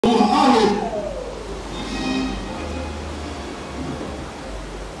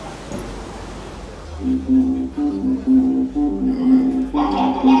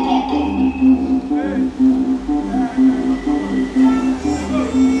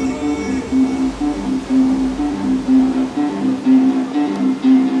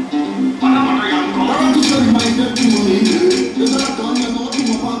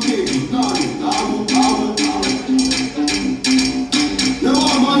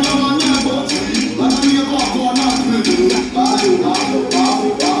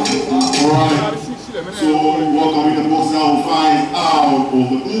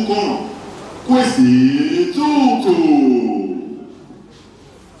Kwasi, Tutu.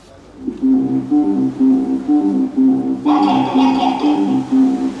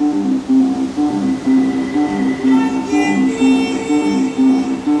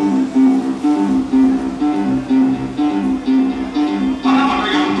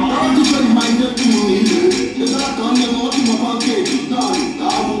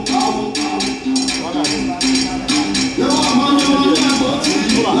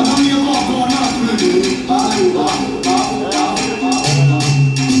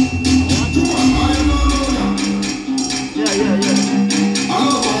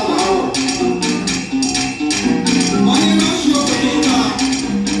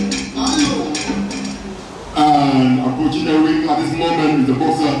 And approaching the ring at this moment is the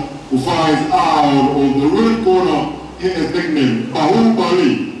boxer who finds out of the red corner. He is nicknamed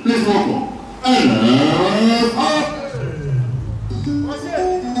Bahubali. Please welcome Enerst.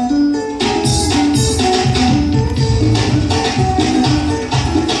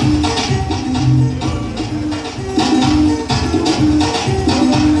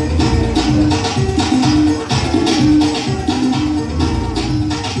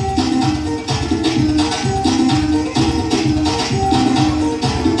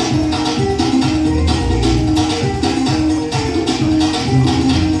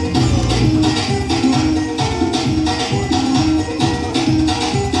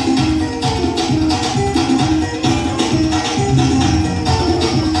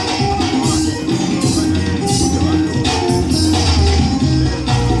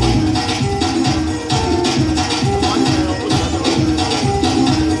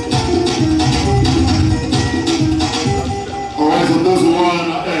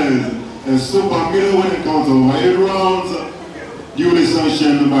 Super middleweight encounter over 8 rounds, duly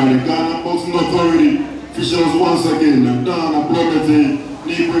sanctioned by the Ghana Boxing Authority. Officials once again, Dan Ablomete,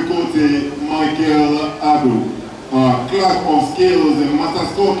 Nibwe Kote, Michael Adu. Clerk of Scales and Master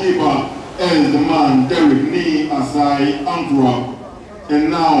Scorekeeper is the man Derek Nee Asai Antwerp. And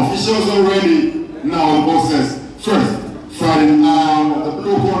now officials are ready. Now the boxers first. Fighting out of the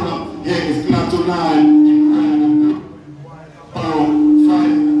blue corner. Here is Plateau 9.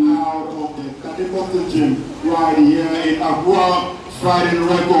 Fighting out of the Boxing Gym right here in Accra. Fighting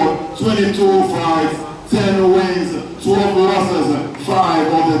record 22 fights, 10 wins, 12 losses.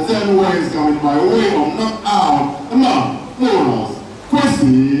 5 of the 10 wins coming by way of knockout. The man known as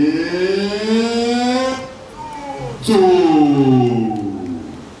Kwasi, Tutu.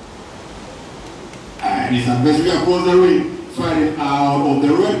 And his adversary across the ring, fighting out of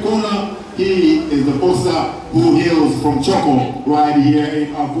the red corner. He is the boxer who hails from Choco, right here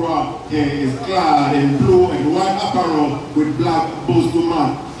in Accra. He is clad in blue and white apparel with black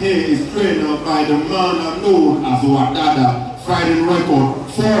Bostuman. He is trained by the man known as Wadada. Fighting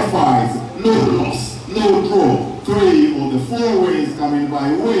record 4 fights, no loss, no draw. 3 of the 4 wins coming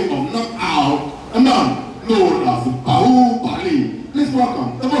by way of knockout. A man known as Bahubali. Please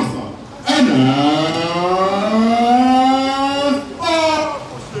welcome the boxer, Enerst.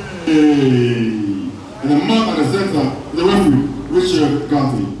 And the man at the center, the referee, Richard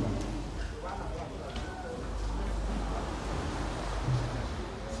Gatti.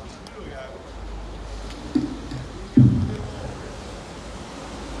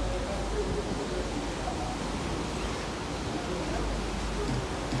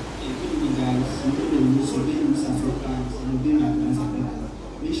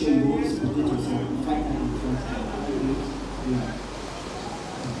 Make sure you always protect yourself and fight that in front.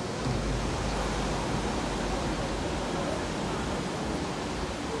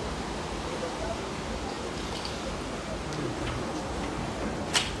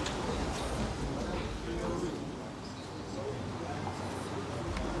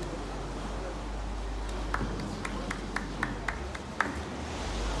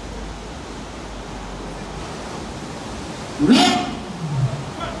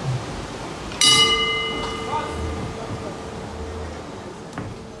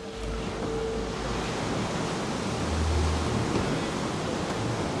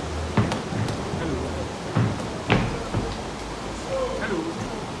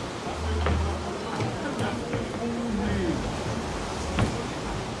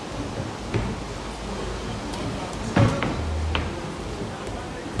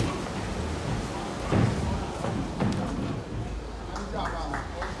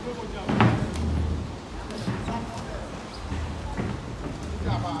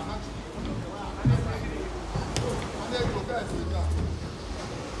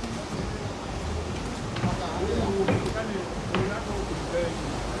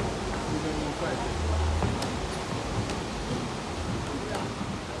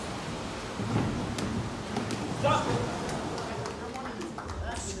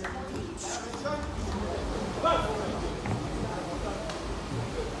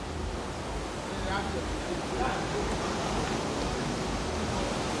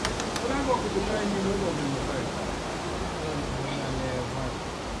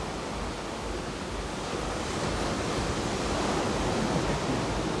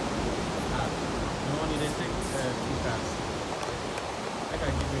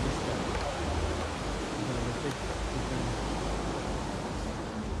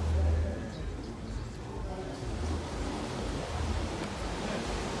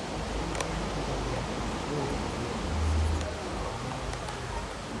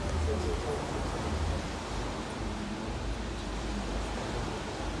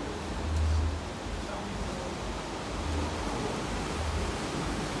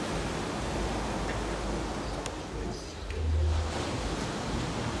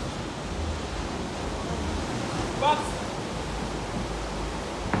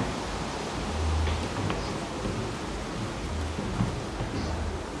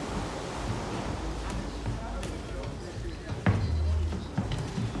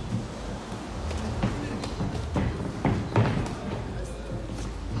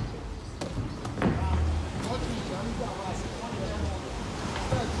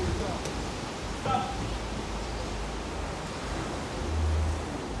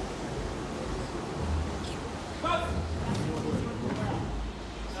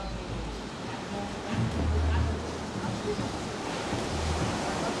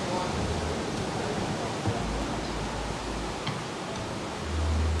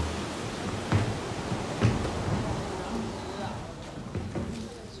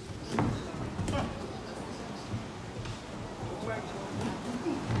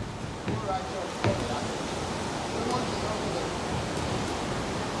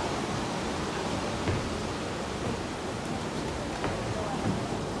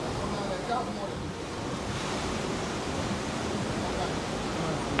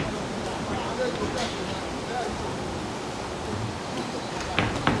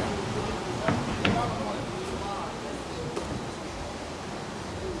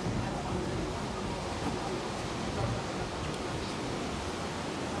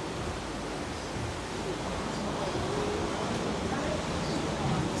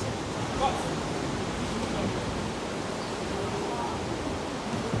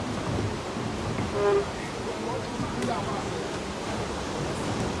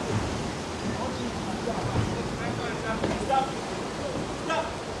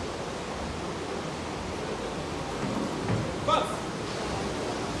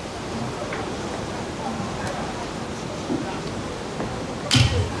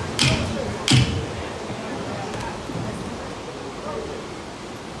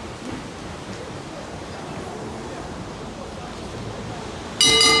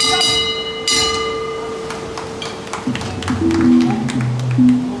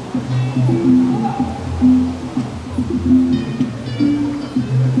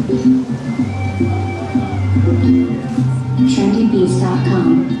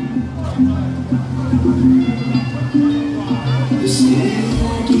 trendybeats.com.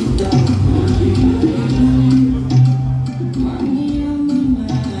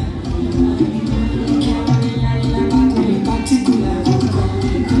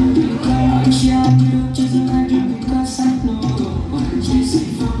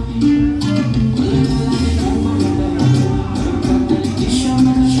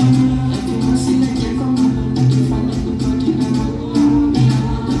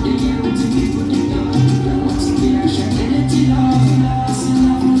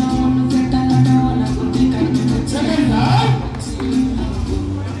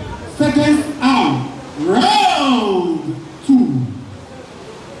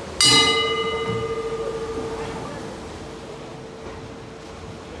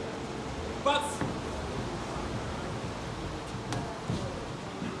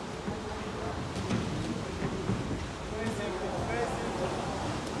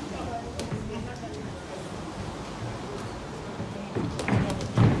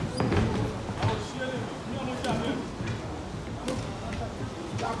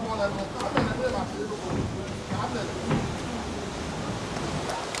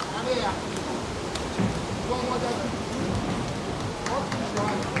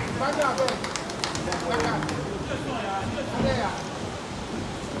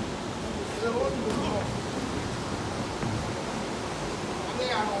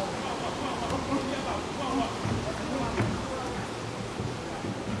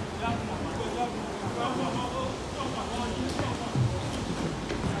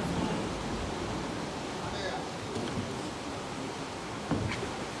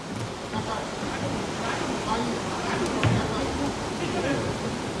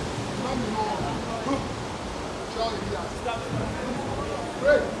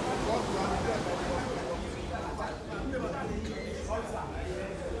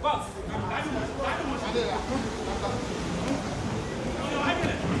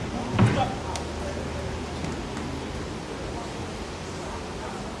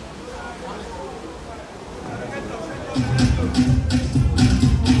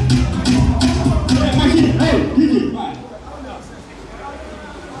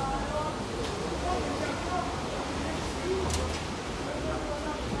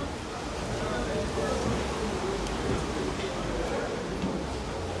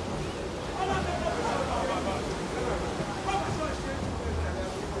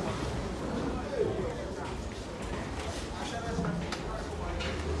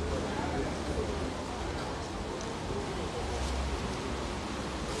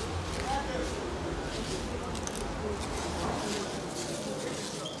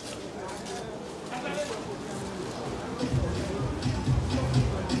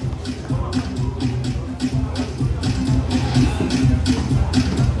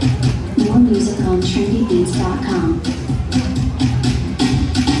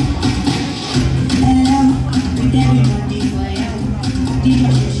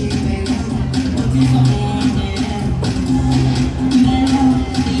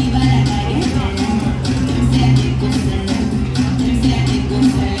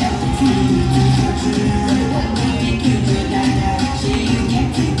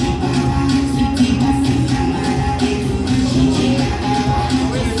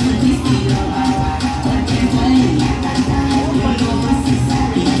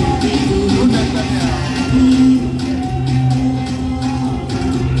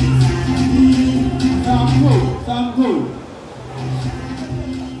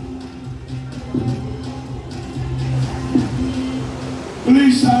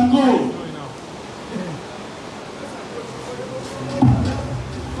 shall go.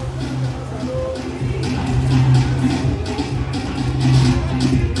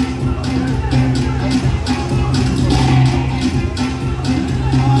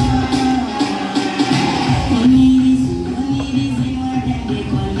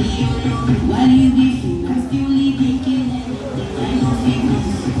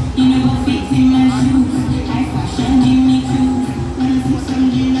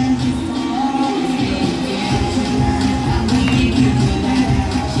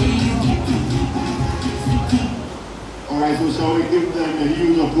 So shall we give them a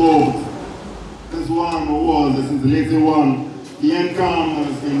huge applause? This one was, this is the latest one. The end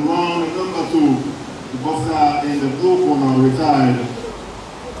comes in round number 2. The boxer in the blue corner retired.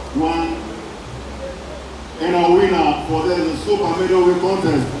 One and a winner for the super middleweight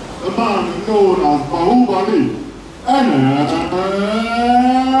contest. The man known as Bahubali. Enerst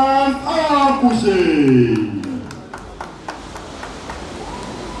Akushey.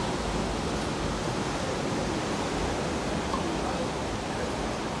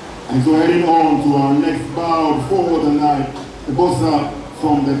 And so heading on to our next bout for the night, the boxer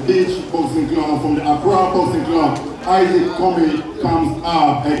from the Beach Boxing Club, from the Accra Boxing Club, Isaac Comey comes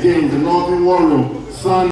up against the Northern Warrior, son